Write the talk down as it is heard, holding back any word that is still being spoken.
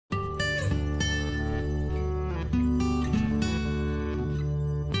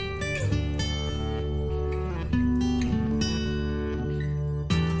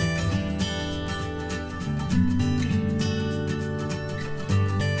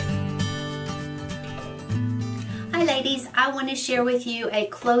ladies, I want to share with you a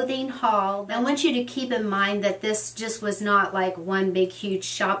clothing haul. I want you to keep in mind that this just was not like one big huge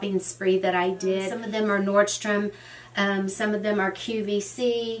shopping spree that I did. Some of them are Nordstrom, some of them are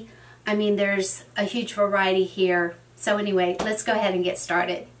QVC. I mean, there's a huge variety here. So anyway, let's go ahead and get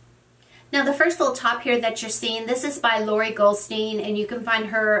started. Now the first little top here that you're seeing, this is by Lori Goldstein, and you can find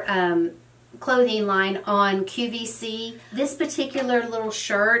her clothing line on QVC. This particular little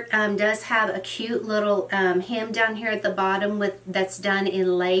shirt does have a cute little hem down here at the bottom that's done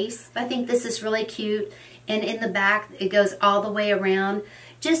in lace. I think this is really cute, and in the back it goes all the way around.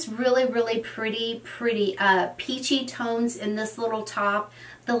 Just really pretty peachy tones in this little top.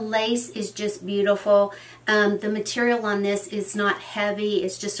 The lace is just beautiful. The material on this is not heavy.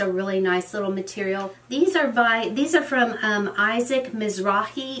 It's just a really nice little material. These are from Isaac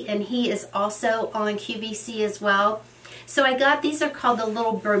Mizrahi, and he is also on QVC as well. So I got, these are called the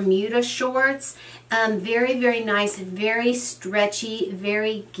little Bermuda shorts. Very nice, very stretchy,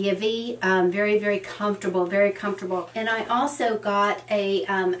 very givey, very comfortable, very comfortable. And I also got a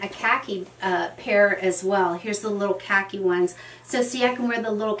khaki pair as well. Here's the little khaki ones. So see, I can wear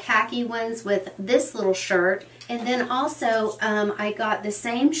the little khaki ones with this little shirt. And then also I got the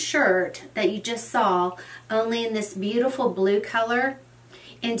same shirt that you just saw, only in this beautiful blue color.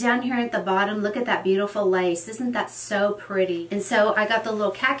 And down here at the bottom, look at that beautiful lace. Isn't that so pretty? And so I got the little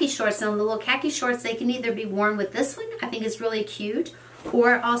khaki shorts. And the little khaki shorts, they can either be worn with this one, I think is really cute,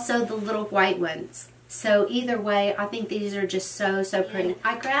 or also the little white ones. So either way, I think these are just so pretty.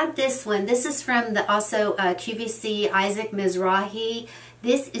 I grabbed this one. This is from the also QVC Isaac Mizrahi.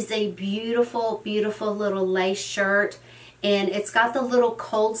 This is a beautiful little lace shirt. And it's got the little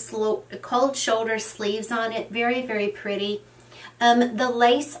cold shoulder sleeves on it. Very pretty. The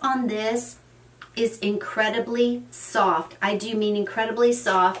lace on this is incredibly soft. I do mean incredibly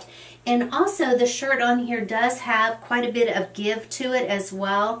soft. And also the shirt on here does have quite a bit of give to it as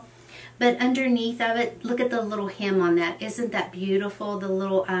well. But underneath of it, look at the little hem on that. Isn't that beautiful? The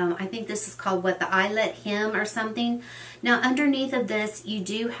little, I think this is called what, the eyelet hem or something. Now underneath of this, you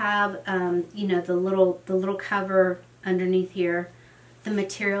do have, you know, the little cover underneath here. The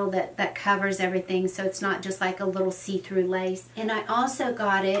material that covers everything, so it's not just like a little see-through lace. And I also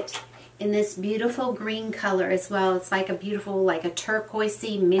got it in this beautiful green color as well. It's like a beautiful, like a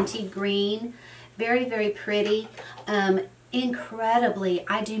turquoisey minty green. Very pretty. Incredibly,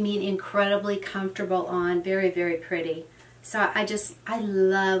 I do mean incredibly comfortable on. Very pretty. So I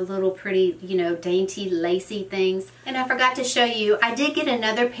love little pretty, you know, dainty, lacy things. And I forgot to show you, I did get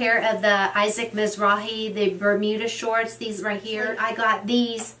another pair of the Isaac Mizrahi, the Bermuda shorts, these right here. I got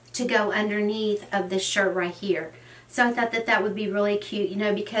these to go underneath of this shirt right here. So I thought that would be really cute, you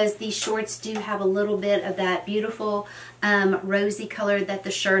know, because these shorts do have a little bit of that beautiful rosy color that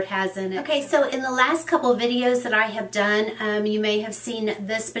the shirt has in it. Okay, so in the last couple of videos that I have done, you may have seen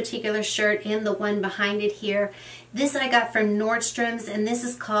this particular shirt and the one behind it here. This I got from Nordstrom's, and this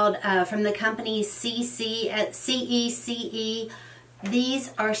is called from the company CECE.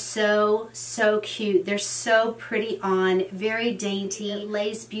 These are so cute. They're so pretty on, very dainty. It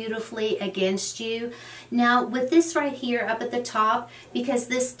lays beautifully against you. Now with this right here up at the top, because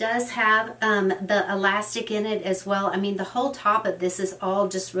this does have the elastic in it as well. I mean, the whole top of this is all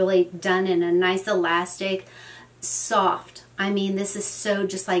just really done in a nice elastic, soft. I mean, this is so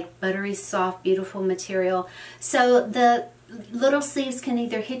just like buttery soft, beautiful material. So the little sleeves can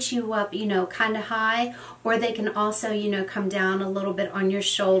either hit you up, you know, kind of high, or they can also, you know, come down a little bit on your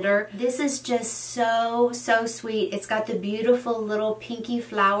shoulder. This is just so sweet. It's got the beautiful little pinky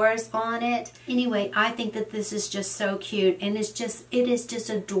flowers on it. Anyway, I think that this is just so cute, and it is just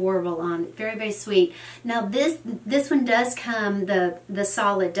adorable on it. Very sweet. Now this one does come, the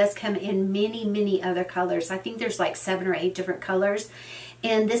solid does come in many other colors. I think there's like 7 or 8 different colors.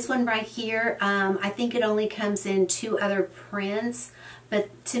 And this one right here, I think it only comes in 2 other prints,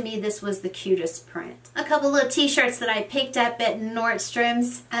 but to me this was the cutest print. A couple little t-shirts that I picked up at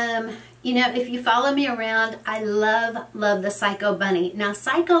Nordstrom's. You know, if you follow me around, I love the Psycho Bunny. Now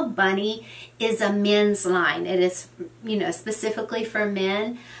Psycho Bunny is a men's line. It is, you know, specifically for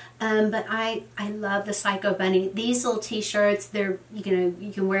men. But I love the Psycho Bunny. These little t-shirts, they're, you know,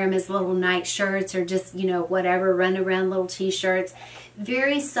 you can wear them as little night shirts or just, you know, whatever, run around little t-shirts.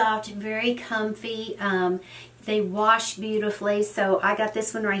 Very soft, very comfy. They wash beautifully. So I got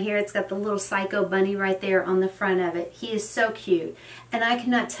this one right here. It's got the little Psycho Bunny right there on the front of it. He is so cute. And I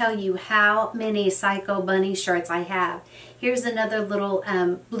cannot tell you how many Psycho Bunny shirts I have. Here's another little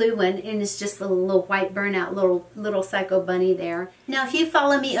blue one, and it's just a little white burnout little Psycho Bunny there. Now, if you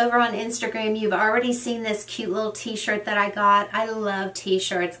follow me over on Instagram, you've already seen this cute little t-shirt that I got. I love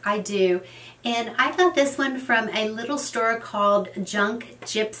t-shirts. I do. And I got this one from a little store called Junk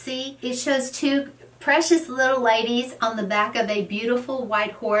Gypsy. It shows two precious little ladies on the back of a beautiful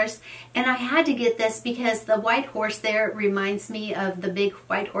white horse, and I had to get this because the white horse there reminds me of the big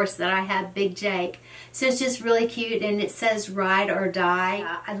white horse that I have, Big Jake. So it's just really cute, and it says ride or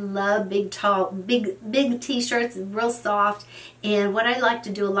die. I love big t-shirts, real soft, and what I like to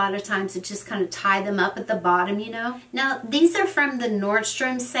do a lot of times is just kind of tie them up at the bottom, you know. Now these are from the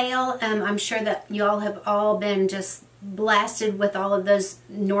Nordstrom sale. I'm sure that y'all have all been just blasted with all of those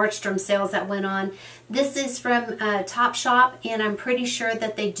Nordstrom sales that went on. This is from Topshop, and I'm pretty sure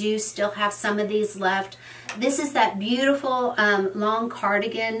that they do still have some of these left. This is that beautiful long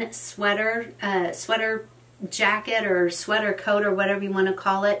cardigan sweater jacket or sweater coat or whatever you want to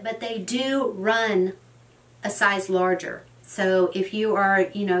call it, but they do run a size larger. So if you are,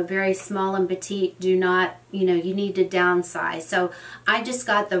 you know, very small and petite, do not, you know, you need to downsize. So I just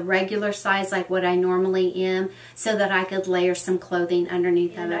got the regular size like what I normally am so that I could layer some clothing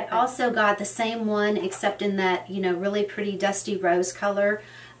underneath of it. I also got the same one except in that, you know, really pretty dusty rose color.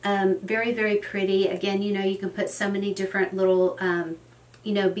 Very, very pretty. Again, you know, you can put so many different little,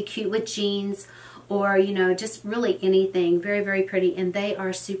 you know, be cute with jeans or, you know, just really anything. Very, very pretty. And they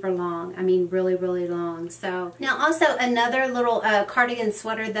are super long. I mean, really, really long. So now also another little cardigan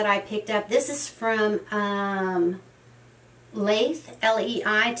sweater that I picked up. This is from Leith,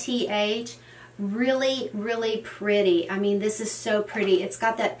 L-E-I-T-H. Really, really pretty. I mean, this is so pretty. It's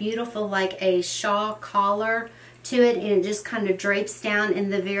got that beautiful like a shawl collar to it, and it just kind of drapes down in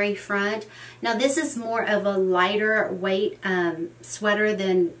the very front. Now this is more of a lighter weight sweater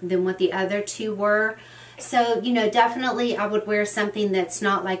than what the other two were. So, you know, definitely I would wear something that's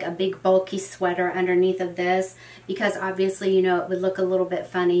not like a big bulky sweater underneath of this, because obviously, you know, it would look a little bit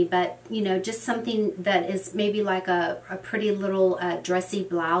funny, but, you know, just something that is maybe like a pretty little dressy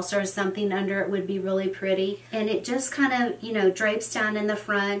blouse or something under it would be really pretty. And it just kind of, you know, drapes down in the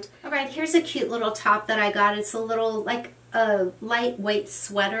front. All right, here's a cute little top that I got. It's a little like a lightweight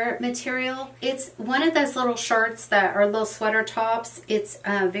sweater material. It's one of those little shirts that are little sweater tops. It's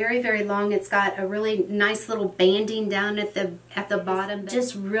very, very long. It's got a really nice little banding down at the bottom.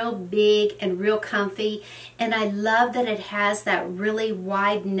 Just real big and real comfy. And I love that it has that really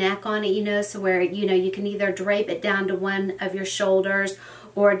wide neck on it, you know, so where, you know, you can either drape it down to one of your shoulders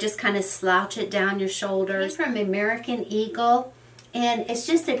or just kind of slouch it down your shoulders. It's from American Eagle, and it's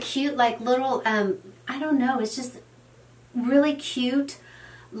just a cute like little, I don't know, it's just really cute,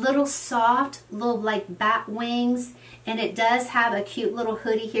 little soft, little like bat wings, and it does have a cute little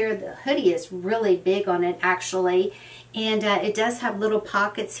hoodie here. The hoodie is really big on it actually, and it does have little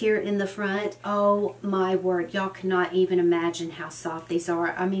pockets here in the front. Oh my word, y'all cannot even imagine how soft these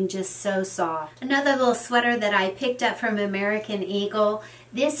are. I mean, just so soft. Another little sweater that I picked up from American Eagle.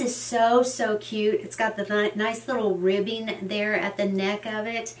 This is so, so cute. It's got the nice little ribbing there at the neck of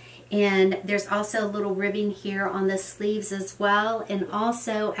it. And there's also a little ribbing here on the sleeves as well, and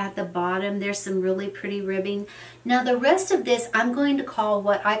also at the bottom there's some really pretty ribbing. Now the rest of this I'm going to call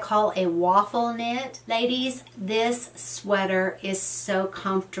what I call a waffle knit. Ladies, this sweater is so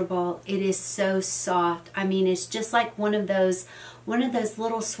comfortable. It is so soft. I mean, it's just like one of those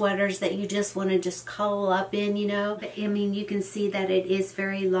little sweaters that you just want to just cuddle up in, you know. I mean, you can see that it is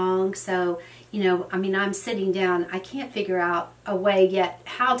very long, so, you know, I mean, I'm sitting down. I can't figure out a way yet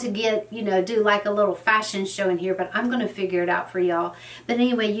how to get, you know, do like a little fashion show in here, but I'm going to figure it out for y'all. But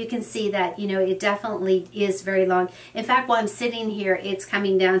anyway, you can see that, you know, it definitely is very long. In fact, while I'm sitting here, it's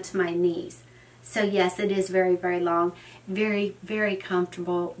coming down to my knees. So yes, it is very, very long. Very, very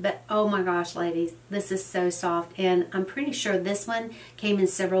comfortable. But oh my gosh, ladies, this is so soft. And I'm pretty sure this one came in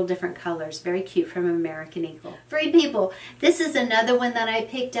several different colors. Very cute from American Eagle. Free people, this is another one that I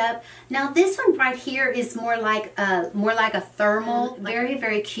picked up. Now this one right here is more like a thermal. Very,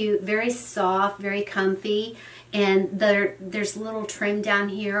 very cute. Very soft. Very comfy. And there's a little trim down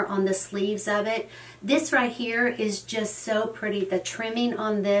here on the sleeves of it. This right here is just so pretty. The trimming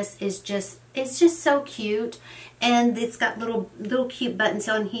on this is just, it's just so cute. And it's got little cute buttons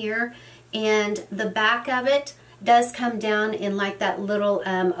on here. And the back of it does come down in like that little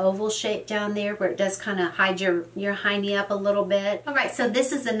oval shape down there where it does kind of hide your hiney up a little bit. All right, so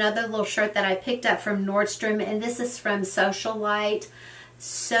this is another little shirt that I picked up from Nordstrom, and this is from Socialite.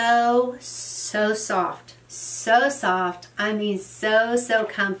 So soft. So soft. I mean, so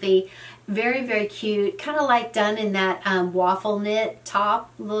comfy. Very, very cute. Kind of like done in that waffle knit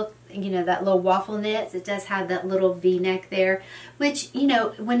top look. You know, that little waffle knit. It does have that little V-neck there, which, you know,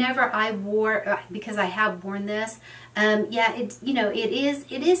 whenever I wore, because I have worn this, yeah, it, you know, it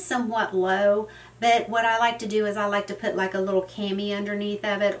is somewhat low, but what I like to do is I like to put like a little cami underneath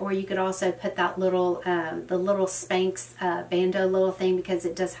of it, or you could also put that little, the little Spanx bandeau little thing, because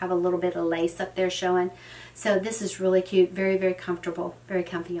it does have a little bit of lace up there showing. So this is really cute, very, very comfortable, very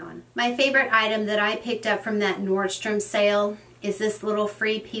comfy on. My favorite item that I picked up from that Nordstrom sale is this little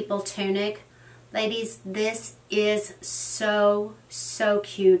Free People tunic. Ladies, this is so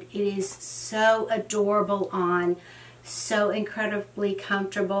cute. It is so adorable on, so incredibly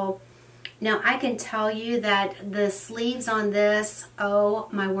comfortable. Now I can tell you that the sleeves on this, oh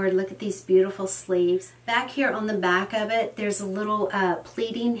my word, look at these beautiful sleeves. Back here on the back of it, there's a little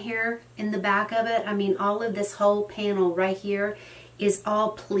pleating here in the back of it. I mean, all of this whole panel right here is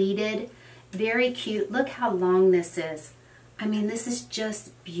all pleated. Very cute. Look how long this is. I mean, this is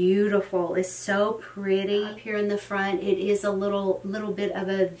just beautiful. It's so pretty. Up here in the front, it is a little bit of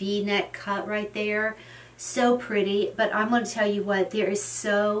a V-neck cut right there. So pretty, but I'm going to tell you what, there is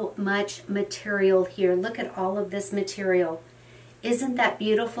so much material here. Look at all of this material. Isn't that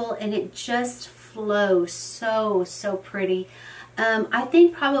beautiful? And it just flows so pretty. I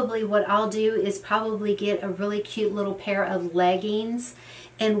think probably what I'll do is probably get a really cute little pair of leggings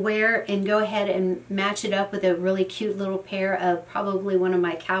and go ahead and match it up with a really cute little pair of probably one of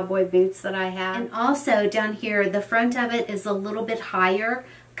my cowboy boots that I have. And also down here, the front of it is a little bit higher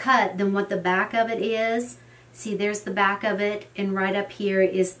cut than what the back of it is. See, there's the back of it, and right up here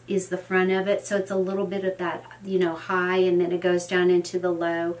is the front of it. So it's a little bit of that, you know, high, and then it goes down into the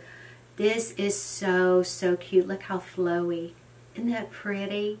low. This is so cute. Look how flowy. Isn't that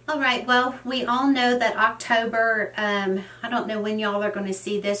pretty? All right, well, we all know that October, I don't know when y'all are going to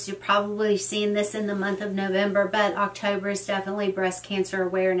see this. You're probably seeing this in the month of November, but October is definitely breast cancer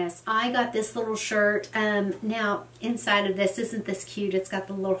awareness. I got this little shirt. Now, inside of this, isn't this cute? It's got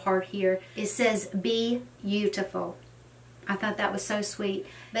the little heart here. It says, "Be Beautiful." I thought that was so sweet.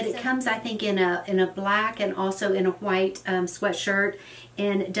 But it comes, I think, in a black and also in a white sweatshirt,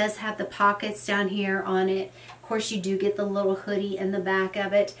 and it does have the pockets down here on it. Of course, you do get the little hoodie in the back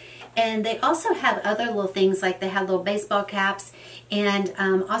of it. And they also have other little things, like they have little baseball caps and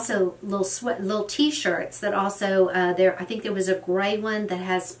also little t-shirts that also, I think there was a gray one that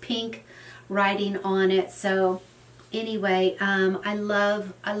has pink writing on it. So anyway, I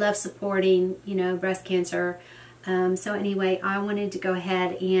love supporting, you know, breast cancer. So anyway, I wanted to go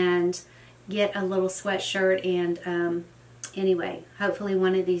ahead and get a little sweatshirt, and anyway, hopefully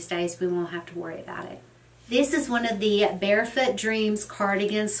one of these days we won't have to worry about it. This is one of the Barefoot Dreams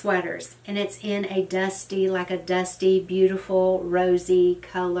cardigan sweaters, and it's in a dusty, beautiful rosy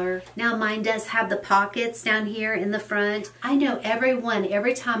color. Now mine does have the pockets down here in the front. I know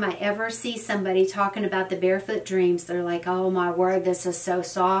every time I ever see somebody talking about the Barefoot Dreams, they're like, oh my word, this is so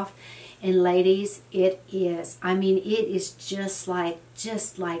soft. And ladies, it is. I mean, it is just like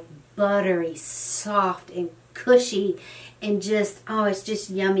buttery, soft, and cushy, and just, oh, it's just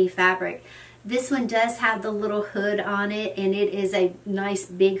yummy fabric. This one does have the little hood on it, and it is a nice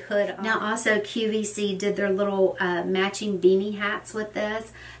big hood. Now also QVC did their little matching beanie hats with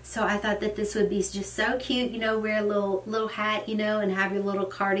this, so I thought that this would be just so cute, you know, wear a little hat, you know, and have your little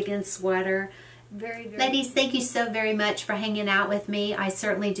cardigan sweater. Very Ladies, thank you so very much for hanging out with me. I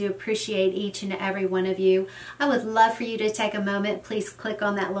certainly do appreciate each and every one of you. I would love for you to take a moment. Please click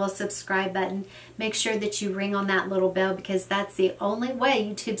on that little subscribe button. Make sure that you ring on that little bell, because that's the only way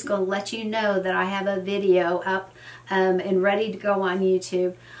YouTube's going to let you know that I have a video up and ready to go on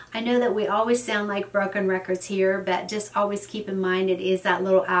YouTube. I know that we always sound like broken records here, but just always keep in mind it is that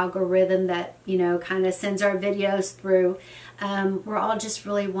little algorithm that, you know, kind of sends our videos through. We're all just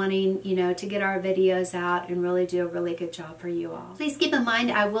really wanting, you know, to get our videos out and really do a really good job for you all. Please keep in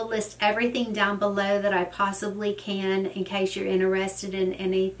mind I will list everything down below that I possibly can in case you're interested in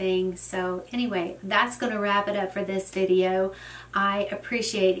anything. So anyway, that's going to wrap it up for this video. I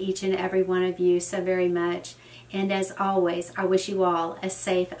appreciate each and every one of you so very much. And as always, I wish you all a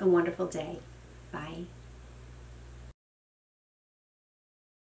safe and wonderful day. Bye.